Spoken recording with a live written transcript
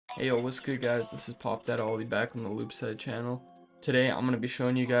Hey yo, what's good guys? This is Pop That Ollie back on the Loop Side channel. Today I'm going to be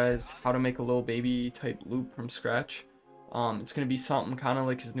showing you guys how to make a little baby type loop from scratch. It's going to be something kind of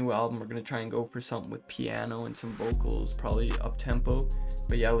like his new album. We're going to try and go for something with piano and some vocals, probably up tempo.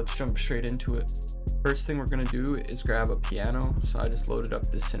 But yeah, let's jump straight into it. First thing we're going to do is grab a piano. So I just loaded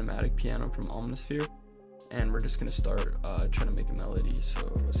up this cinematic piano from Omnisphere. And we're just going to start trying to make a melody.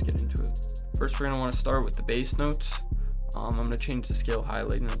 So let's get into it. First we're going to want to start with the bass notes. I'm going to change the scale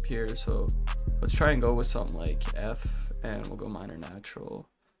highlighting up here, so let's try and go with something like F, and we'll go minor natural,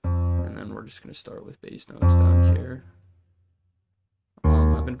 and then we're just going to start with bass notes down here.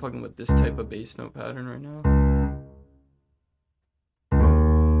 I've been fucking with this type of bass note pattern right now.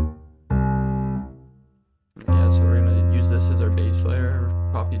 Yeah, so we're going to use this as our bass layer,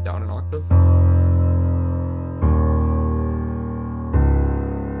 copy it down an octave.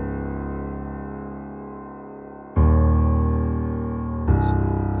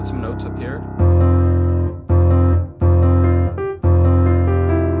 Put some notes up here.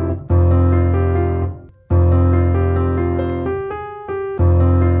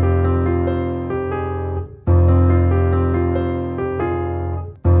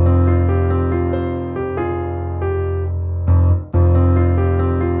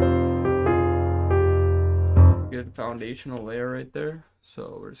 It's a good foundational layer right there.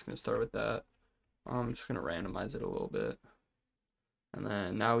 So we're just going to start with that. I'm just going to randomize it a little bit. And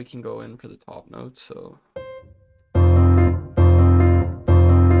then now we can go in for the top notes, so.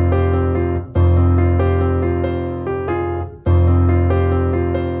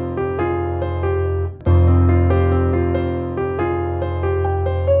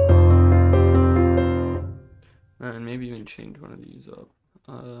 And maybe even change one of these up.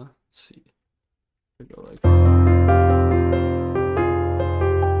 Let's see. We go like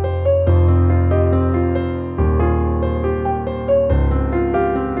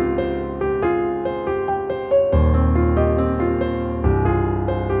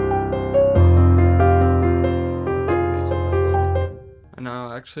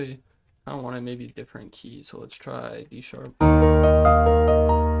actually, I don't want it maybe different keys, so let's try D sharp.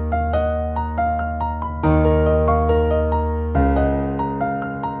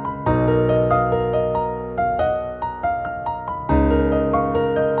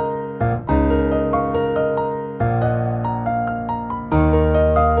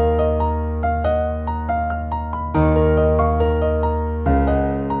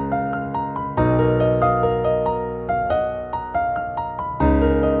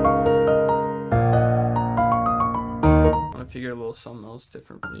 Figure a little something else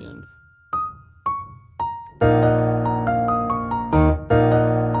different for the end.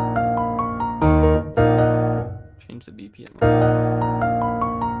 Change the BPM.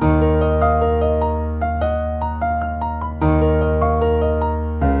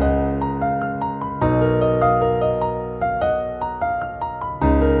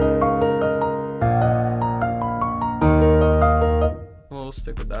 We'll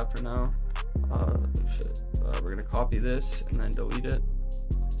stick with that for now. We're going to copy this and then delete it.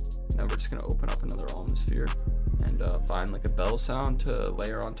 Then we're just going to open up another Omnisphere and find like a bell sound to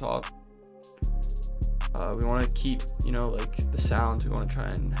layer on top. We want to keep, you know, like the sounds. We want to try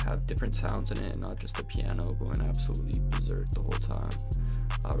and have different sounds in it, not just the piano going absolutely berserk the whole time.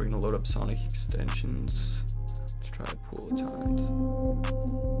 We're going to load up sonic extensions. Let's try to pull the times.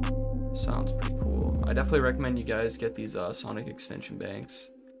 Sounds pretty cool. I definitely recommend you guys get these sonic extension banks.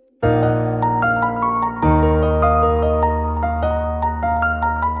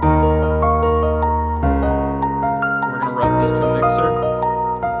 This to a mixer.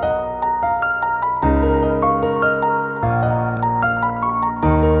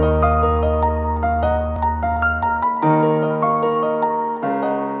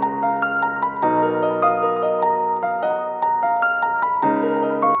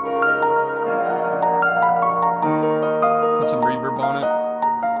 Put some reverb on it.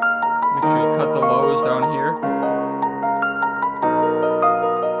 Make sure you cut the lows down here.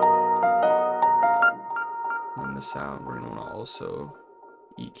 Sound, we're going to want to also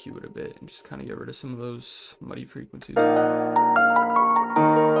EQ it a bit and just kind of get rid of some of those muddy frequencies. And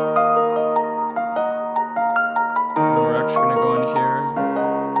we're actually going to go in here,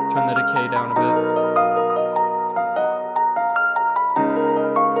 turn the decay down a bit.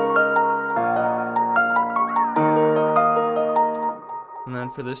 And then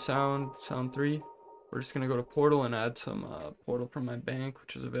for this sound 3, we're just going to go to Portal and add some Portal from my bank,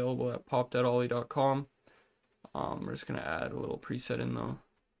 which is available at popthatollie.com. We're just gonna add a little preset in though.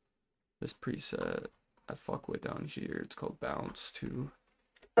 This preset I fuck with down here. It's called Bounce 2.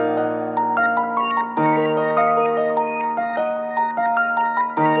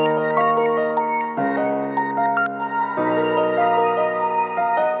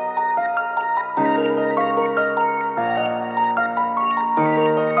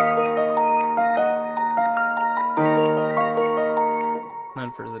 And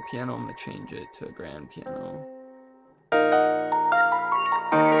then for the piano, I'm going to change it to a grand piano.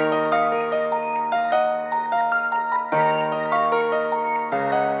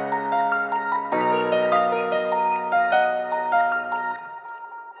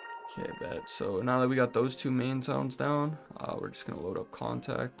 Okay, bet. So now that we got those two main sounds down, we're just going to load up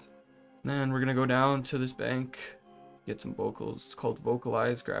Contact. Then we're going to go down to this bank, get some vocals. It's called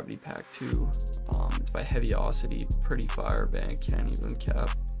Vocalize Gravity Pack 2. It's by Heaviosity. Pretty fire bank, can't even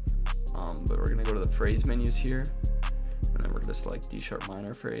cap. But we're going to go to the phrase menus here. And then we're going to select D sharp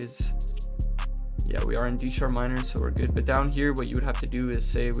minor phrase. Yeah, we are in D sharp minor, so we're good. But down here, what you would have to do is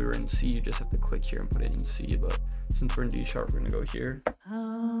say we were in C. You just have to click here and put it in C. But since we're in D sharp, we're going to go here.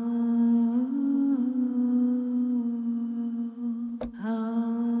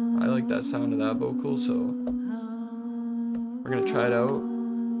 I like that sound of that vocal, so we're going to try it out.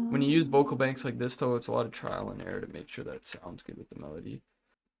 When you use vocal banks like this, though, it's a lot of trial and error to make sure that it sounds good with the melody.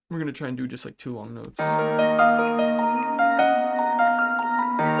 We're going to try and do just like 2 long notes.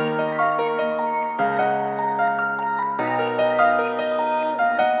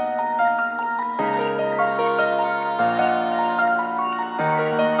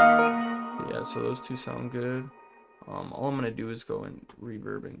 Yeah, so those two sound good. All I'm going to do is go and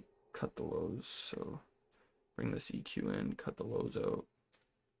reverb and cut the lows. So bring this EQ in, cut the lows out,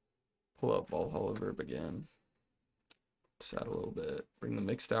 pull up Valhalla Verb again, just add a little bit, bring the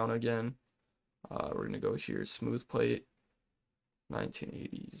mix down again. We're going to go here, smooth plate,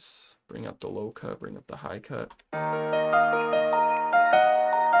 1980s, bring up the low cut, bring up the high cut.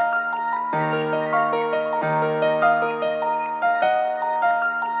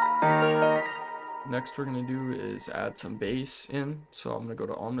 Next we're going to do is add some bass in, so I'm going to go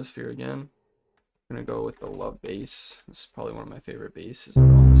to Omnisphere again. I'm going to go with the Love bass. This is probably one of my favorite basses on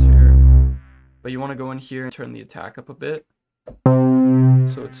Omnisphere. But you want to go in here and turn the attack up a bit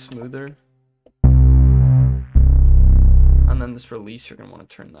so it's smoother. And then this release, you're going to want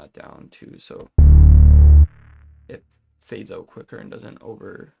to turn that down too, so it fades out quicker and doesn't go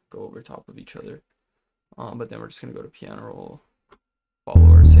over top of each other. But then we're just going to go to piano roll, follow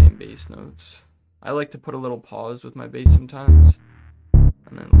our same bass notes. I like to put a little pause with my bass sometimes,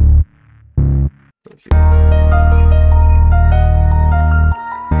 and then go here.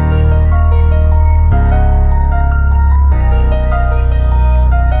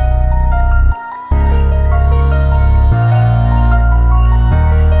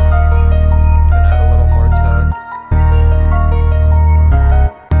 Even add a little more attack.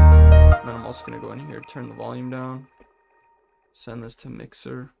 And then I'm also going to go in here, turn the volume down, send this to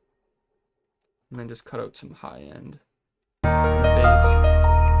mixer. And then just cut out some high end bass.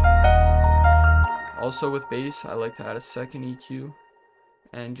 Also with bass, I like to add a second EQ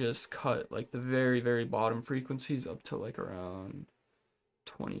and just cut like the very, very bottom frequencies up to like around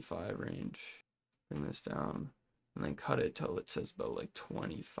 25 range. Bring this down and then cut it till it says about like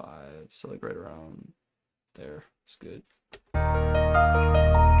 25. So like right around there. It's good.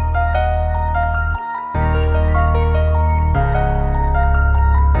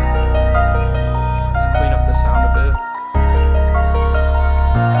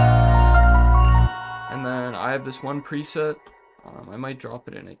 I have this one preset, I might drop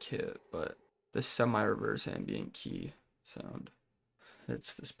it in a kit, but this semi-reverse ambient key sound,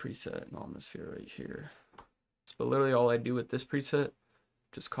 it's this preset in Omnisphere right here. But literally all I do with this preset,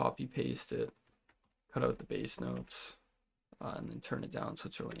 just copy paste it, cut out the bass notes, and then turn it down so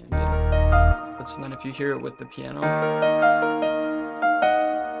it's really ambient. But so then if you hear it with the piano,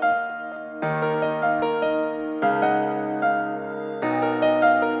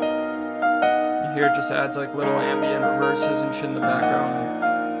 here it just adds like little ambient reverses and shit in the background.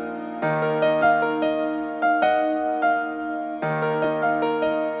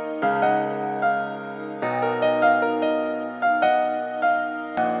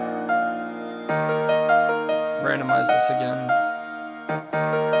 Randomize this again.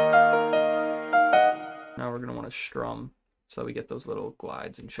 Now we're gonna want to strum so we get those little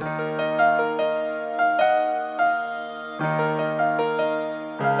glides and shit.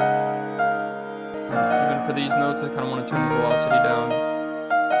 For these notes, I kind of want to turn the velocity down.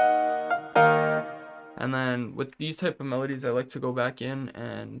 And then with these type of melodies, I like to go back in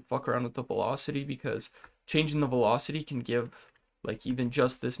and fuck around with the velocity, because changing the velocity can give like even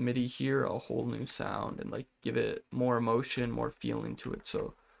just this MIDI here a whole new sound and like give it more emotion, more feeling to it.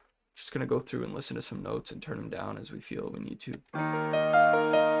 So just gonna go through and listen to some notes and turn them down as we feel we need to.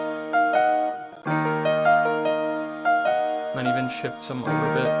 And then even shift some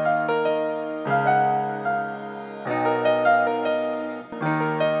over a bit.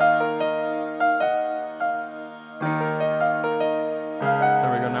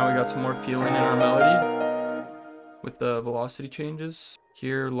 got some more feeling in our melody with the velocity changes.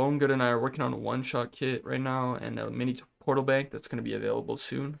 Here, Lone Good and I are working on a one-shot kit right now and a mini portal bank that's going to be available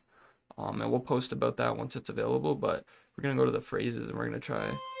soon. And we'll post about that once it's available, but we're going to go to the phrases and we're going to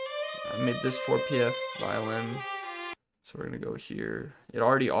try. I made this 4PF violin, so we're going to go here. It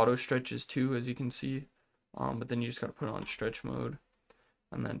already auto stretches too, as you can see, but then you just got to put it on stretch mode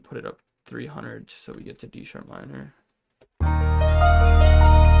and then put it up 300 so we get to D sharp minor.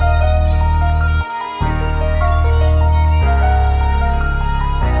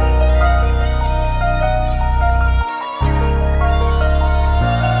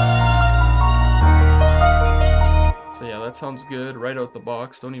 So yeah, that sounds good right out the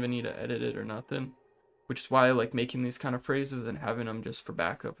box. Don't even need to edit it or nothing, which is why I like making these kind of phrases and having them just for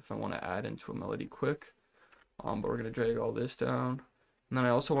backup if I want to add into a melody quick. But we're gonna drag all this down. And then I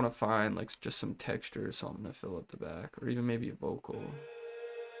also want to find like just some texture or something to fill up the back, or even maybe a vocal.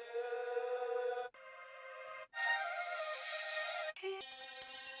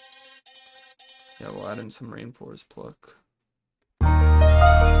 Yeah, we'll add in some rainforest pluck.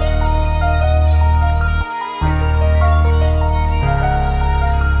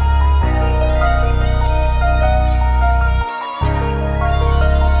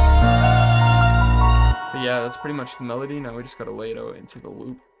 Yeah, that's pretty much the melody. Now we just gotta lay it out into the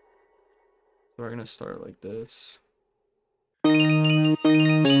loop. So we're gonna start like this.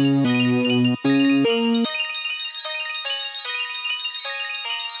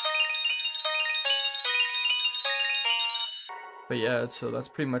 But yeah, so that's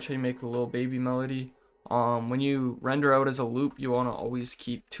pretty much how you make a little baby melody. When you render out as a loop, you want to always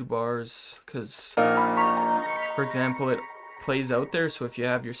keep 2 bars, because for example, it plays out there, so if you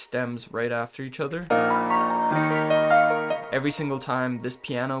have your stems right after each other, every single time this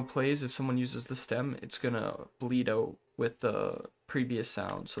piano plays, if someone uses the stem, it's gonna bleed out with the previous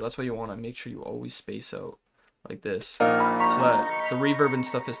sound. So that's why you want to make sure you always space out like this, so that the reverb and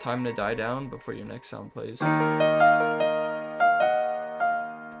stuff has time to die down before your next sound plays.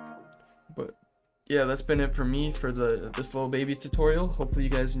 But yeah, that's been it for me for this little baby tutorial. Hopefully you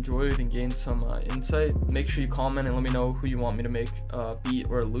guys enjoyed and gained some insight. Make sure you comment and let me know who you want me to make a beat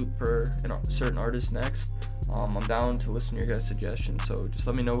or a loop for a certain artist next. I'm down to listen to your guys' suggestions, so just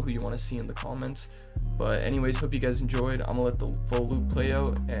let me know who you want to see in the comments. But anyways, hope you guys enjoyed. I'm gonna let the full loop play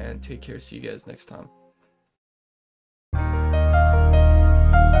out, and take care. See you guys next time.